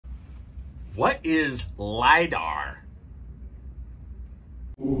What is LiDAR?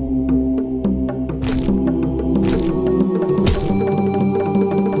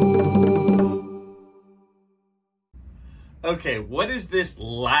 Okay, what is this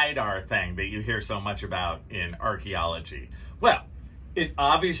LiDAR thing that you hear so much about in archaeology? Well, it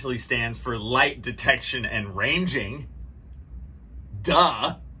obviously stands for light detection and ranging.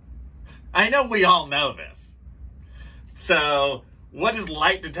 Duh. I know we all know this. So, what does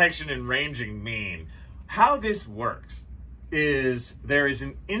light detection and ranging mean? How this works is there is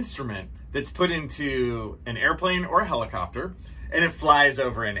an instrument that's put into an airplane or a helicopter, and it flies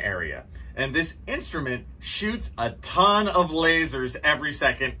over an area. And this instrument shoots a ton of lasers every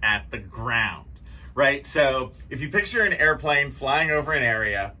second at the ground, right? So if you picture an airplane flying over an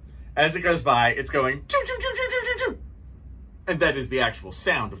area, as it goes by, it's going choo choo choo choo choo choo choo. And that is the actual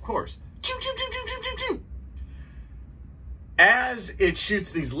sound, of course. Choo choo choo choo choo choo choo. As it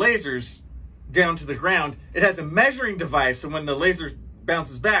shoots these lasers down to the ground, it has a measuring device, so when the laser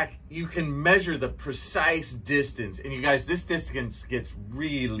bounces back, you can measure the precise distance. And you guys, this distance gets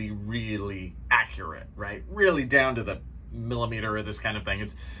really, really accurate, right? Really down to the millimeter or this kind of thing.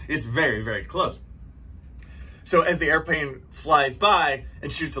 It's very, very close. So as the airplane flies by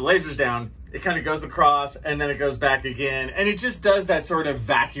and shoots the lasers down, it kind of goes across and then it goes back again. And it just does that sort of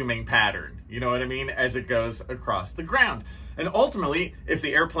vacuuming pattern, you know what I mean, as it goes across the ground. And ultimately, if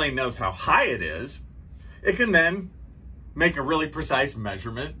the airplane knows how high it is, it can then make a really precise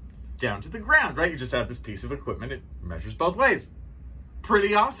measurement down to the ground, right? You just have this piece of equipment, it measures both ways.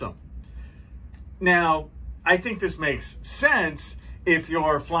 Pretty awesome. Now, I think this makes sense if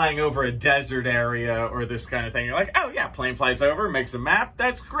you're flying over a desert area or this kind of thing. You're like, oh yeah, plane flies over, makes a map,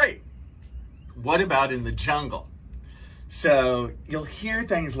 that's great. What about in the jungle? So you'll hear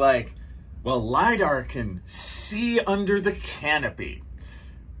things like, well, LiDAR can see under the canopy.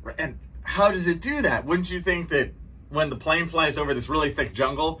 And how does it do that? Wouldn't you think that when the plane flies over this really thick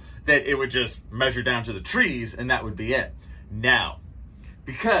jungle, that it would just measure down to the trees and that would be it? No,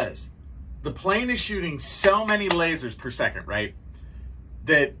 because the plane is shooting so many lasers per second, right?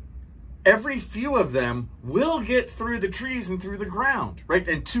 That every few of them will get through the trees and through the ground, right?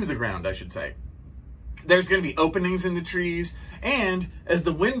 And to the ground, I should say. There's going to be openings in the trees, and as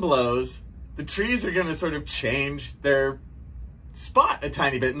the wind blows, the trees are going to sort of change their spot a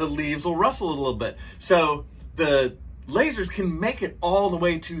tiny bit, and the leaves will rustle a little bit. So the lasers can make it all the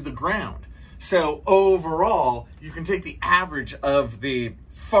way to the ground. So overall, you can take the average of the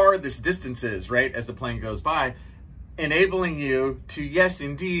farthest distances, right, as the plane goes by, enabling you to, yes,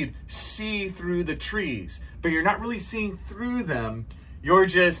 indeed, see through the trees. But you're not really seeing through them. You're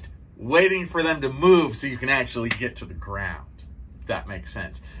just waiting for them to move so you can actually get to the ground, if that makes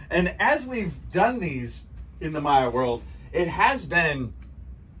sense. And as we've done these in the Maya world, it has been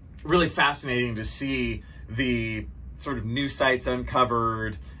really fascinating to see the sort of new sites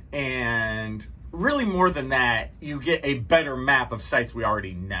uncovered, and really more than that, you get a better map of sites we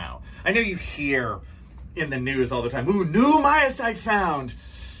already know. I know you hear in the news all the time, ooh, new Maya site found.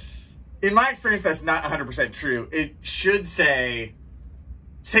 In my experience, that's not 100% true. It should say,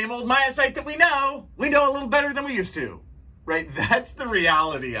 same old Maya site that we know a little better than we used to, right? That's the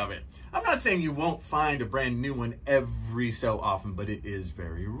reality of it. I'm not saying you won't find a brand new one every so often, but it is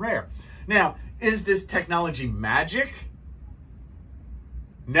very rare. Now, is this technology magic?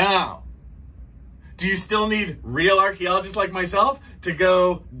 No. Do you still need real archaeologists like myself to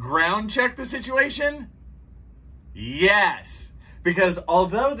go ground check the situation? Yes. Because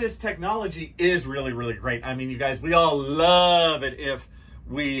although this technology is really, really great, I mean, you guys, we all love it if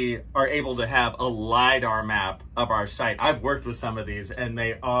we are able to have a LiDAR map of our site. I've worked with some of these and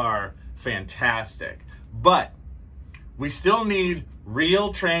they are fantastic. But we still need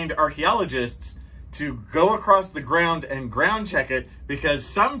real trained archaeologists to go across the ground and ground check it, because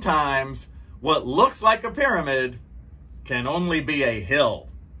sometimes what looks like a pyramid can only be a hill.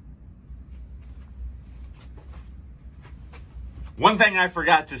 One thing I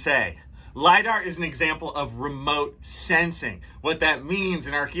forgot to say. LiDAR is an example of remote sensing. What that means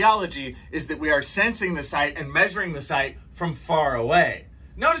in archaeology is that we are sensing the site and measuring the site from far away.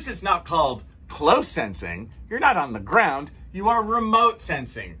 Notice it's not called close sensing. You're not on the ground. You are remote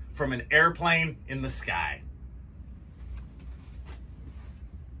sensing from an airplane in the sky.